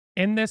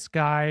In this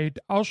guide,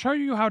 I'll show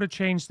you how to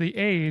change the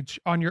age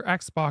on your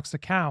Xbox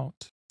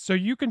account. So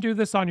you can do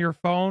this on your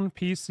phone,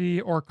 PC,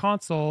 or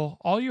console.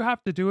 All you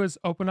have to do is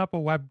open up a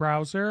web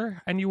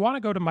browser and you want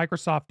to go to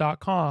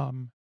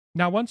Microsoft.com.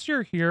 Now, once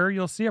you're here,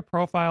 you'll see a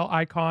profile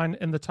icon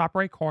in the top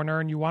right corner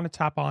and you want to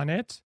tap on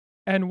it.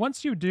 And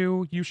once you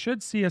do, you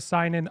should see a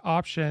sign in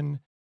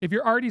option. If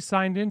you're already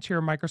signed into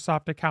your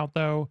Microsoft account,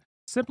 though,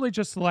 simply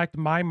just select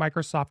My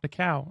Microsoft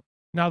Account.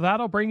 Now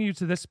that'll bring you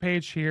to this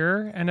page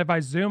here, and if I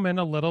zoom in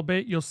a little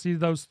bit, you'll see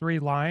those three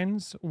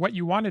lines. What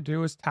you want to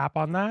do is tap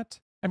on that,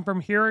 and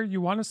from here,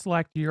 you want to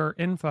select your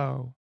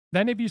info.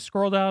 Then if you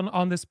scroll down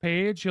on this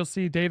page, you'll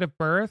see date of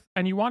birth,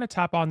 and you want to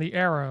tap on the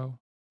arrow.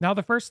 Now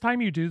the first time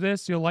you do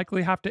this, you'll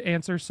likely have to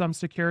answer some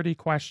security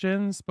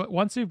questions, but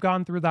once you've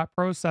gone through that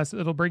process,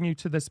 it'll bring you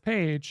to this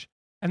page,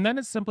 and then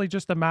it's simply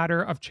just a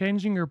matter of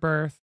changing your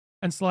birth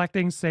and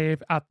selecting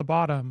save at the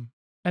bottom.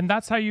 And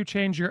that's how you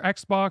change your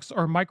Xbox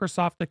or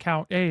Microsoft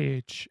account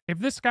age. If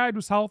this guide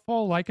was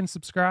helpful, like and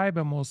subscribe,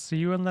 and we'll see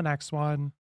you in the next one.